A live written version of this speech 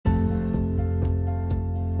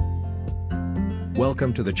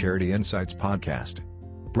Welcome to the Charity Insights Podcast.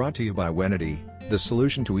 Brought to you by Wenity, the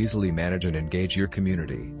solution to easily manage and engage your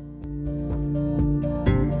community.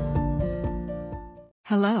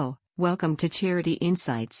 Hello, welcome to Charity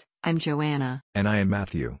Insights. I'm Joanna. And I am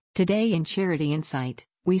Matthew. Today in Charity Insight,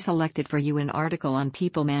 we selected for you an article on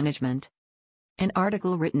people management. An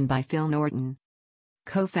article written by Phil Norton,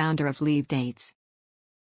 co-founder of Leave Dates.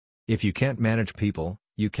 If you can't manage people,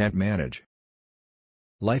 you can't manage.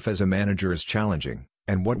 Life as a manager is challenging,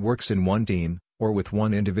 and what works in one team, or with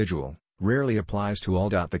one individual, rarely applies to all.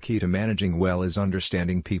 The key to managing well is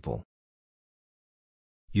understanding people.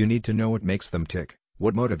 You need to know what makes them tick,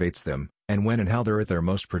 what motivates them, and when and how they're at their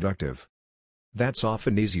most productive. That's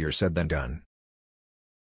often easier said than done.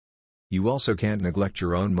 You also can't neglect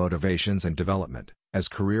your own motivations and development, as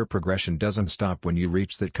career progression doesn't stop when you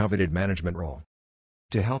reach that coveted management role.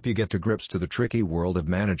 To help you get to grips to the tricky world of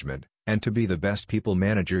management, and to be the best people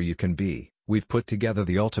manager you can be, we've put together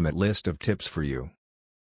the ultimate list of tips for you.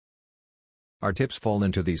 Our tips fall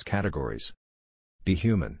into these categories. Be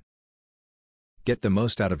human. Get the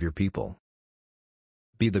most out of your people.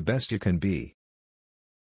 Be the best you can be.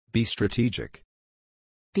 Be strategic.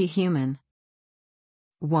 Be human.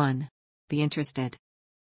 1. Be interested.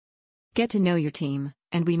 Get to know your team,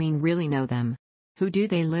 and we mean really know them. Who do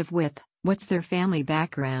they live with? What's their family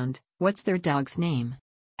background? What's their dog's name?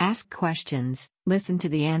 Ask questions, listen to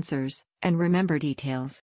the answers, and remember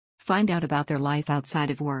details. Find out about their life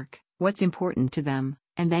outside of work, what's important to them,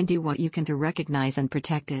 and then do what you can to recognize and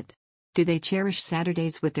protect it. Do they cherish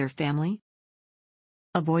Saturdays with their family?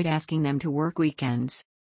 Avoid asking them to work weekends.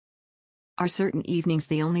 Are certain evenings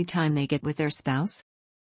the only time they get with their spouse?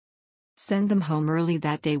 Send them home early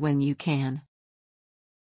that day when you can.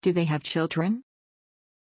 Do they have children?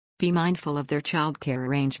 Be mindful of their childcare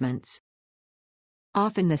arrangements.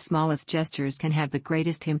 Often the smallest gestures can have the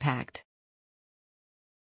greatest impact.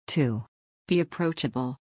 2. Be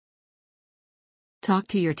approachable. Talk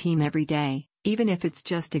to your team every day, even if it's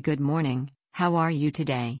just a good morning. How are you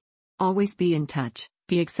today? Always be in touch,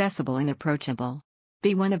 be accessible and approachable.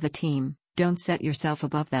 Be one of the team, don't set yourself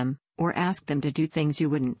above them, or ask them to do things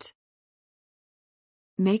you wouldn't.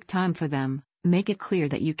 Make time for them. Make it clear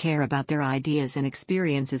that you care about their ideas and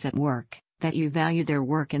experiences at work, that you value their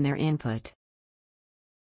work and their input.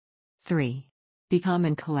 3. Be calm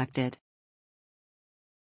and collected.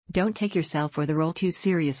 Don't take yourself or the role too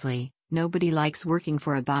seriously. Nobody likes working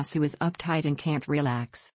for a boss who is uptight and can't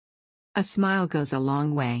relax. A smile goes a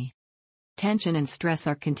long way. Tension and stress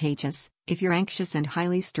are contagious. If you're anxious and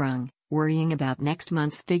highly strung, worrying about next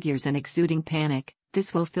month's figures and exuding panic,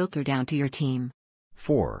 this will filter down to your team.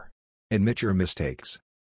 4. Admit your mistakes.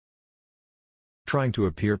 Trying to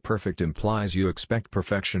appear perfect implies you expect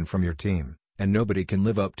perfection from your team, and nobody can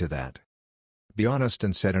live up to that. Be honest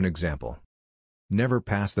and set an example. Never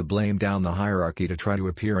pass the blame down the hierarchy to try to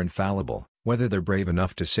appear infallible. Whether they're brave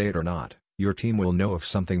enough to say it or not, your team will know if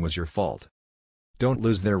something was your fault. Don't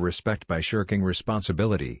lose their respect by shirking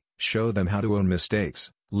responsibility. Show them how to own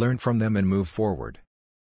mistakes, learn from them and move forward.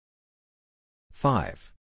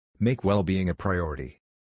 5. Make well-being a priority.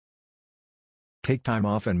 Take time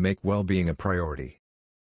off and make well-being a priority.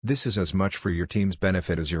 This is as much for your team's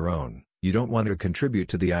benefit as your own. You don't want to contribute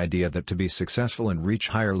to the idea that to be successful and reach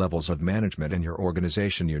higher levels of management in your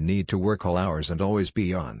organization you need to work all hours and always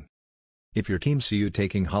be on. If your team see you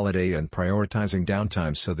taking holiday and prioritizing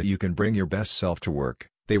downtime so that you can bring your best self to work,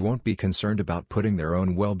 they won't be concerned about putting their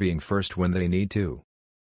own well-being first when they need to.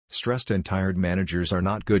 Stressed and tired managers are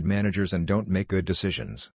not good managers and don't make good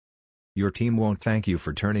decisions. Your team won't thank you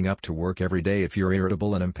for turning up to work every day if you're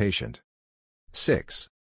irritable and impatient. 6.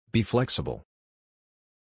 Be flexible.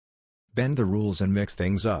 Bend the rules and mix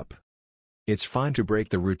things up. It's fine to break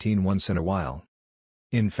the routine once in a while.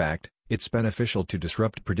 In fact, it's beneficial to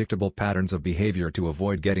disrupt predictable patterns of behavior to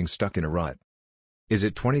avoid getting stuck in a rut. Is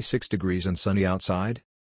it 26 degrees and sunny outside?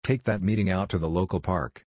 Take that meeting out to the local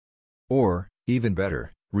park. Or, even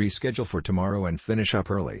better, reschedule for tomorrow and finish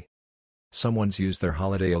up early. Someone's used their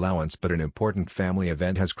holiday allowance but an important family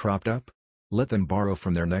event has cropped up? Let them borrow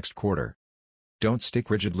from their next quarter. Don't stick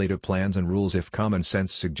rigidly to plans and rules if common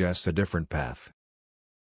sense suggests a different path.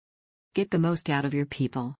 Get the most out of your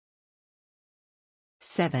people.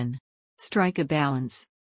 7. Strike a balance.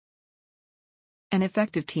 An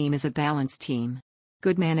effective team is a balanced team.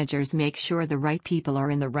 Good managers make sure the right people are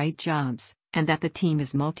in the right jobs, and that the team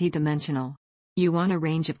is multidimensional. You want a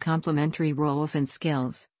range of complementary roles and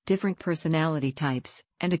skills, different personality types,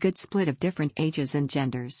 and a good split of different ages and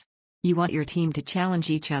genders. You want your team to challenge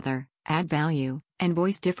each other, add value, and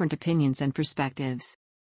voice different opinions and perspectives.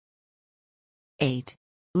 8.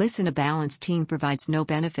 Listen, a balanced team provides no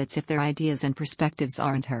benefits if their ideas and perspectives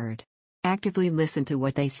aren't heard. Actively listen to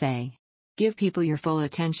what they say. Give people your full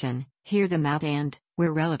attention, hear them out and,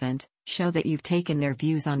 where relevant, show that you've taken their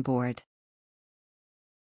views on board.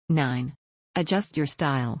 9. Adjust your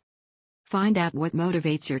style. Find out what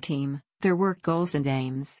motivates your team, their work goals and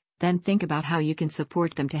aims, then think about how you can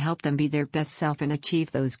support them to help them be their best self and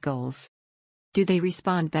achieve those goals. Do they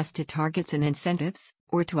respond best to targets and incentives,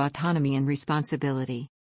 or to autonomy and responsibility?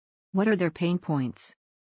 What are their pain points?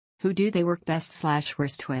 Who do they work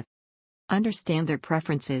best/worst with? Understand their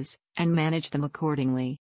preferences, and manage them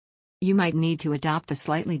accordingly. You might need to adopt a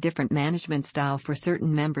slightly different management style for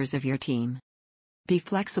certain members of your team. Be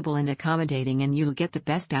flexible and accommodating and you'll get the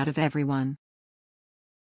best out of everyone.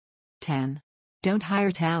 10. Don't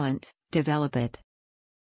hire talent, develop it.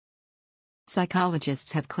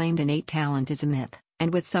 Psychologists have claimed innate talent is a myth,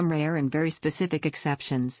 and with some rare and very specific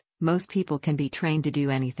exceptions, most people can be trained to do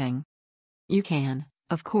anything. You can,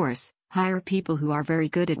 of course, hire people who are very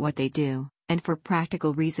good at what they do, and for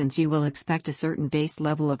practical reasons you will expect a certain base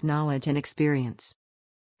level of knowledge and experience.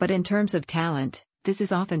 But in terms of talent, this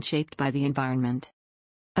is often shaped by the environment.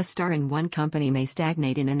 A star in one company may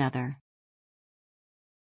stagnate in another.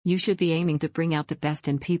 You should be aiming to bring out the best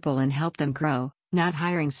in people and help them grow, not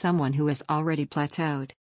hiring someone who has already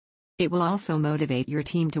plateaued. It will also motivate your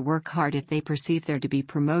team to work hard if they perceive there to be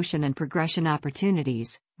promotion and progression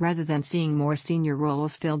opportunities, rather than seeing more senior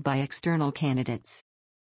roles filled by external candidates.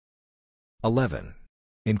 11.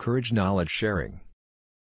 Encourage knowledge sharing.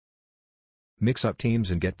 Mix up teams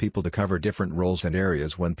and get people to cover different roles and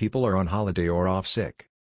areas when people are on holiday or off sick.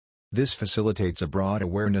 This facilitates a broad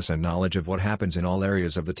awareness and knowledge of what happens in all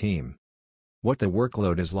areas of the team. What the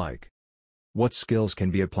workload is like. What skills can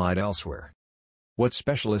be applied elsewhere. What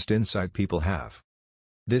specialist insight people have.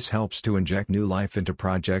 This helps to inject new life into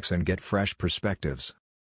projects and get fresh perspectives.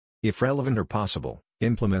 If relevant or possible,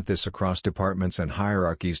 implement this across departments and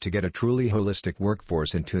hierarchies to get a truly holistic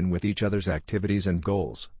workforce in tune with each other's activities and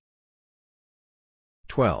goals.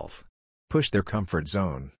 12. Push their comfort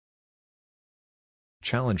zone.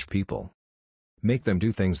 Challenge people. Make them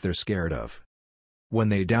do things they're scared of. When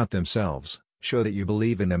they doubt themselves, show that you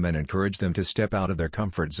believe in them and encourage them to step out of their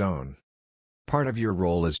comfort zone. Part of your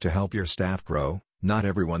role is to help your staff grow. Not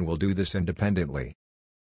everyone will do this independently.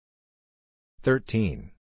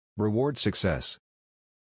 13. Reward success.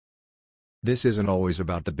 This isn't always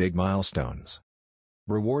about the big milestones.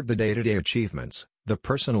 Reward the day-to-day achievements, the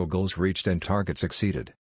personal goals reached and targets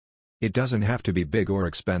exceeded. It doesn't have to be big or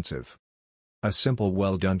expensive. A simple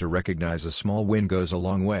well done to recognize a small win goes a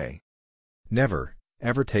long way. Never,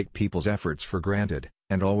 ever take people's efforts for granted,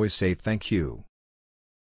 and always say thank you.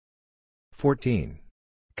 14.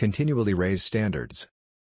 Continually raise standards.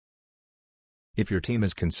 If your team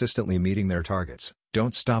is consistently meeting their targets,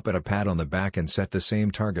 don't stop at a pat on the back and set the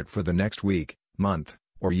same target for the next week, month,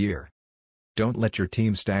 or year. Don't let your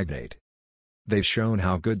team stagnate. They've shown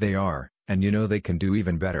how good they are, and you know they can do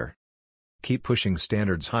even better. Keep pushing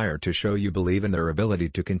standards higher to show you believe in their ability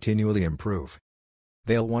to continually improve.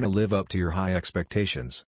 They'll want to live up to your high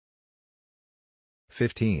expectations.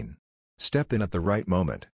 15. Step in at the right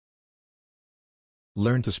moment.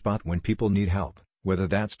 Learn to spot when people need help, whether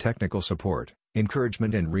that's technical support,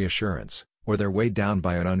 encouragement and reassurance, or they're weighed down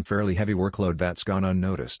by an unfairly heavy workload that's gone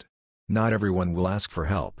unnoticed. Not everyone will ask for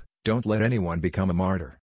help. Don't let anyone become a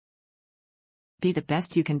martyr. Be the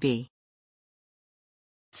best you can be.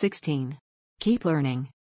 16. Keep learning.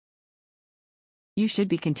 You should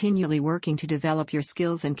be continually working to develop your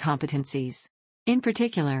skills and competencies. In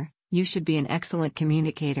particular, you should be an excellent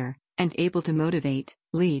communicator, and able to motivate,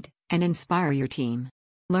 lead, and inspire your team.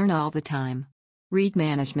 Learn all the time. Read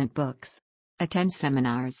management books. Attend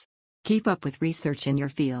seminars. Keep up with research in your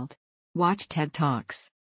field. Watch TED Talks.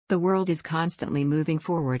 The world is constantly moving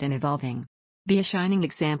forward and evolving. Be a shining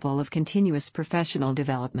example of continuous professional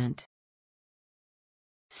development.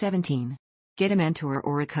 17. Get a mentor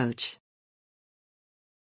or a coach.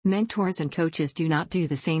 Mentors and coaches do not do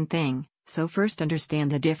the same thing, so first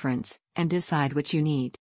understand the difference, and decide what you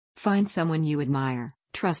need. Find someone you admire,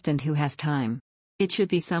 trust and who has time. It should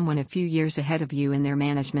be someone a few years ahead of you in their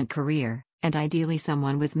management career, and ideally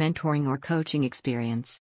someone with mentoring or coaching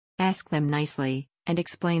experience. Ask them nicely, and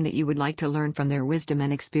explain that you would like to learn from their wisdom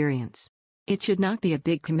and experience. It should not be a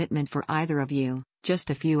big commitment for either of you, just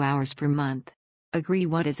a few hours per month. Agree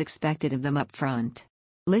what is expected of them up front.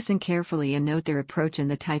 Listen carefully and note their approach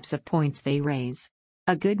and the types of points they raise.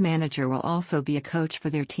 A good manager will also be a coach for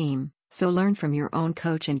their team, so learn from your own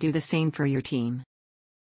coach and do the same for your team.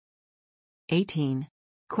 18.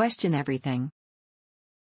 Question everything.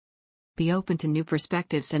 Be open to new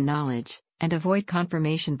perspectives and knowledge, And avoid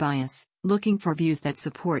confirmation bias, looking for views that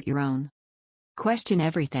support your own. Question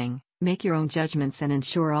everything, make your own judgments and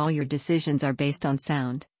ensure all your decisions are based on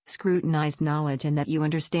sound, scrutinized knowledge and that you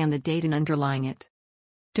understand the data underlying it.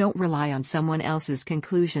 Don't rely on someone else's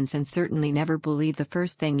conclusions and certainly never believe the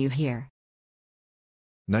first thing you hear.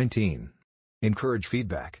 19. Encourage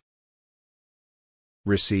feedback.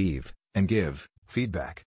 Receive and give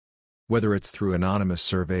feedback. Whether it's through anonymous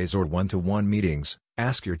surveys or one-to-one meetings,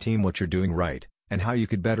 ask your team what you're doing right, and how you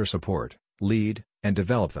could better support, lead, and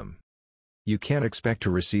develop them. You can't expect to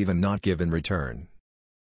receive and not give in return.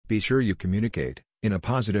 Be sure you communicate, in a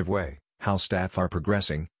positive way, how staff are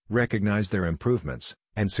progressing, recognize their improvements,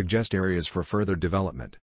 and suggest areas for further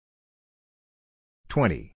development.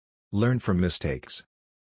 20. Learn from mistakes.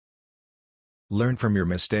 Learn from your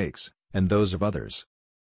mistakes, and those of others.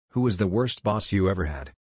 Who was the worst boss you ever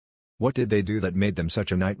had? What did they do that made them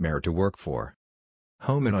such a nightmare to work for?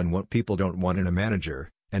 Home in on what people don't want in a manager,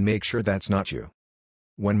 and make sure that's not you.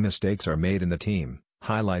 When mistakes are made in the team,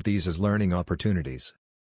 highlight these as learning opportunities.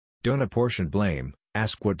 Don't apportion blame,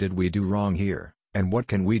 ask what did we do wrong here, and what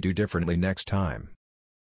can we do differently next time.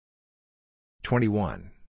 21.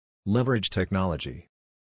 Leverage technology.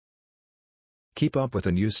 Keep up with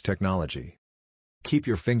and use technology. Keep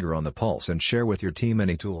your finger on the pulse and share with your team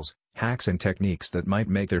any tools, hacks and techniques that might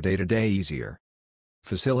make their day-to-day easier.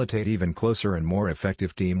 Facilitate even closer and more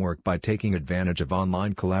effective teamwork by taking advantage of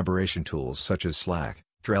online collaboration tools such as Slack,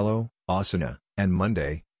 Trello, Asana, and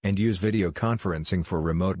Monday, and use video conferencing for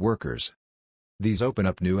remote workers. These open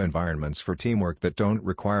up new environments for teamwork that don't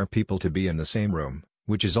require people to be in the same room,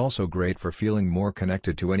 which is also great for feeling more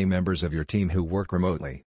connected to any members of your team who work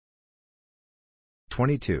remotely.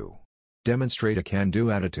 22. Demonstrate a can-do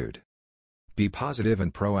attitude. Be positive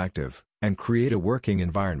and proactive, and create a working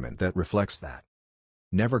environment that reflects that.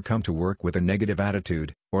 Never come to work with a negative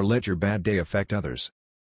attitude, or let your bad day affect others.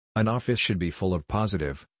 An office should be full of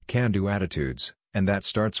positive, can-do attitudes, and that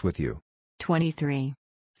starts with you. 23.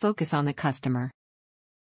 Focus on the customer.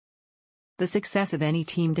 The success of any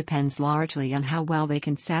team depends largely on how well they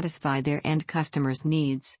can satisfy their end customers'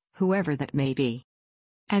 needs, whoever that may be.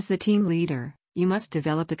 As the team leader, you must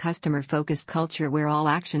develop a customer-focused culture where all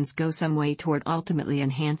actions go some way toward ultimately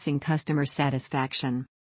enhancing customer satisfaction.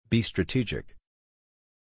 Be strategic.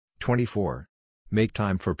 24. Make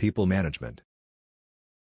time for people management.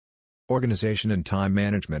 Organization and time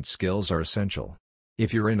management skills are essential.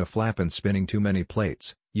 If you're in a flap and spinning too many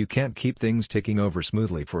plates, you can't keep things ticking over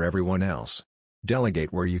smoothly for everyone else.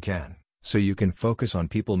 Delegate where you can, so you can focus on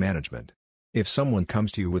people management. If someone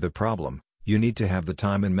comes to you with a problem, you need to have the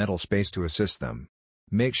time and mental space to assist them.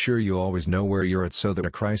 Make sure you always know where you're at so that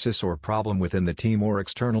a crisis or problem within the team or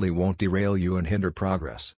externally won't derail you and hinder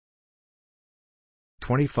progress.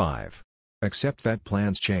 25. Accept that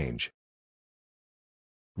plans change.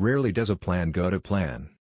 Rarely does a plan go to plan.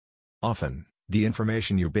 Often, the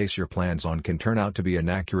information you base your plans on can turn out to be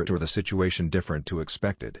inaccurate or the situation different to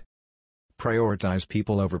expected. Prioritize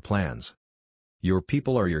people over plans. Your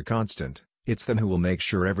people are your constant, it's them who will make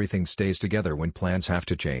sure everything stays together when plans have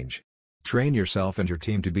to change. Train yourself and your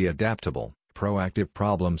team to be adaptable, proactive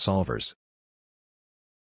problem solvers.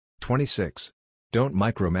 26. Don't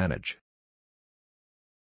micromanage.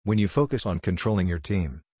 When you focus on controlling your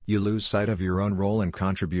team, you lose sight of your own role and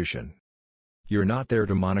contribution. You're not there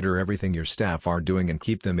to monitor everything your staff are doing and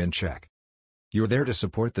keep them in check. You're there to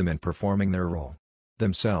support them in performing their role,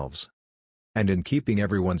 themselves, and in keeping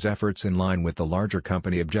everyone's efforts in line with the larger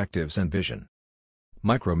company objectives and vision.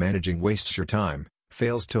 Micromanaging wastes your time,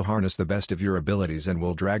 fails to harness the best of your abilities and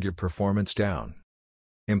will drag your performance down.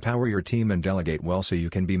 Empower your team and delegate well so you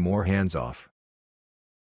can be more hands-off.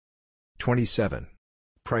 27.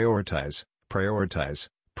 Prioritize, prioritize,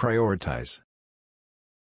 prioritize.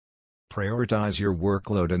 Prioritize your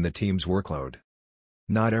workload and the team's workload.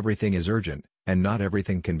 Not everything is urgent, and not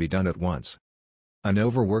everything can be done at once. An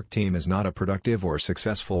overworked team is not a productive or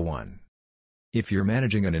successful one. If you're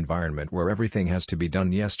managing an environment where everything has to be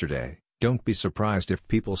done yesterday, don't be surprised if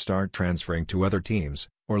people start transferring to other teams,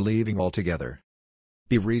 or leaving altogether.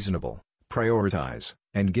 Be reasonable, prioritize,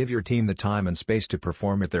 and give your team the time and space to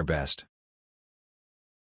perform at their best.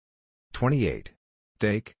 28.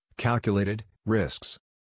 Take calculated risks.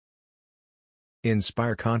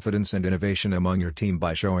 Inspire confidence and innovation among your team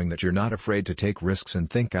by showing that you're not afraid to take risks and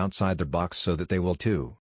think outside the box so that they will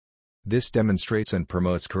too. This demonstrates and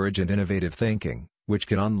promotes courage and innovative thinking, which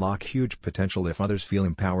can unlock huge potential if others feel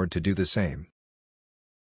empowered to do the same.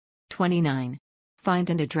 29. Find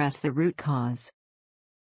and address the root cause.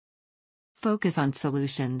 Focus on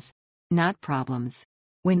solutions, not problems.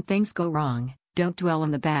 When things go wrong, don't dwell on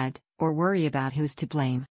the bad, or worry about who's to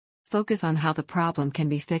blame. Focus on how the problem can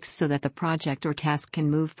be fixed so that the project or task can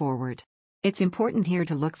move forward. It's important here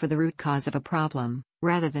to look for the root cause of a problem,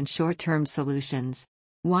 rather than short-term solutions.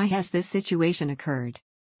 Why has this situation occurred?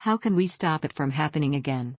 How can we stop it from happening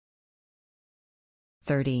again?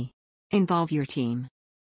 30. Involve your team.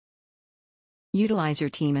 Utilize your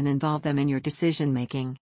team and involve them in your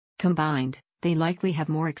decision-making. Combined, they likely have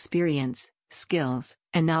more experience, skills,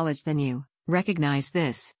 and knowledge than you. Recognize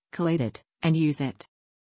this, collate it, and use it.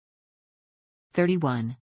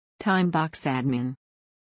 31. Time box admin.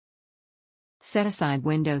 Set aside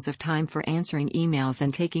windows of time for answering emails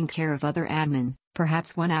and taking care of other admin,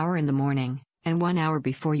 perhaps 1 hour in the morning, and 1 hour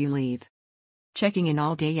before you leave. Checking in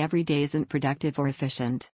all day every day isn't productive or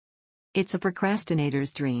efficient. It's a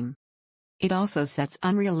procrastinator's dream. It also sets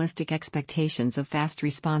unrealistic expectations of fast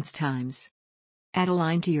response times. Add a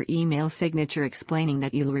line to your email signature explaining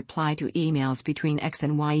that you'll reply to emails between X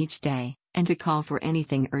and Y each day, and to call for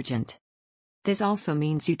anything urgent. This also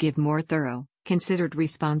means you give more thorough, considered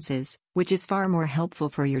responses, which is far more helpful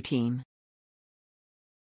for your team.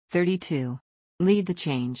 32. Lead the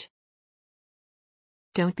change.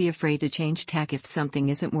 Don't be afraid to change tack if something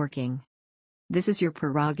isn't working. This is your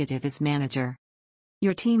prerogative as manager.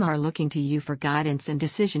 Your team are looking to you for guidance and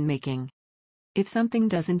decision-making. If something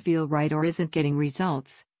doesn't feel right or isn't getting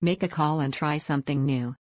results, make a call and try something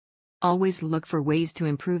new. Always look for ways to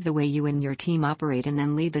improve the way you and your team operate and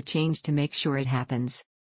then lead the change to make sure it happens.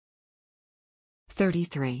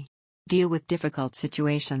 33. Deal with difficult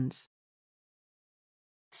situations.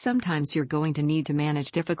 Sometimes you're going to need to manage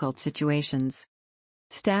difficult situations.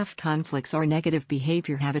 Staff conflicts or negative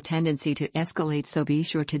behavior have a tendency to escalate, so be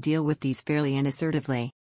sure to deal with these fairly and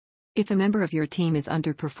assertively. If a member of your team is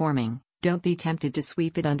underperforming, don't be tempted to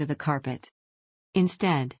sweep it under the carpet.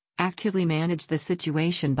 Instead, actively manage the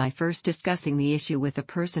situation by first discussing the issue with the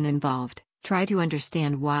person involved, try to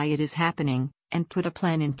understand why it is happening, and put a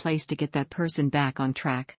plan in place to get that person back on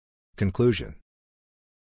track. Conclusion.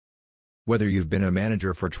 Whether you've been a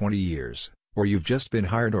manager for 20 years, or you've just been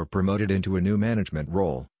hired or promoted into a new management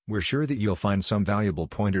role, we're sure that you'll find some valuable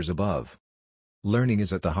pointers above. Learning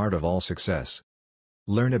is at the heart of all success.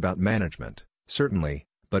 Learn about management, certainly,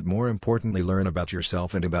 but more importantly, learn about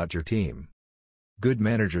yourself and about your team. Good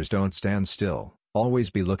managers don't stand still,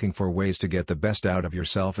 always be looking for ways to get the best out of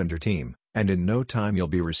yourself and your team, and in no time you'll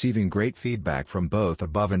be receiving great feedback from both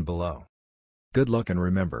above and below. Good luck, and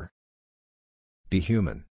remember, be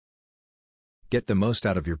human. Get the most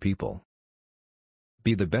out of your people.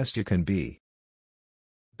 Be the best you can be.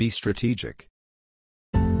 Be strategic.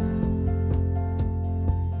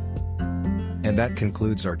 And that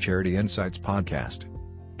concludes our Charity Insights podcast.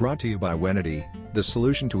 Brought to you by Wenity, the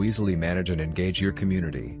solution to easily manage and engage your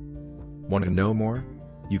community. Want to know more?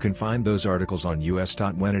 You can find those articles on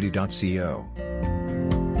us.wenity.co.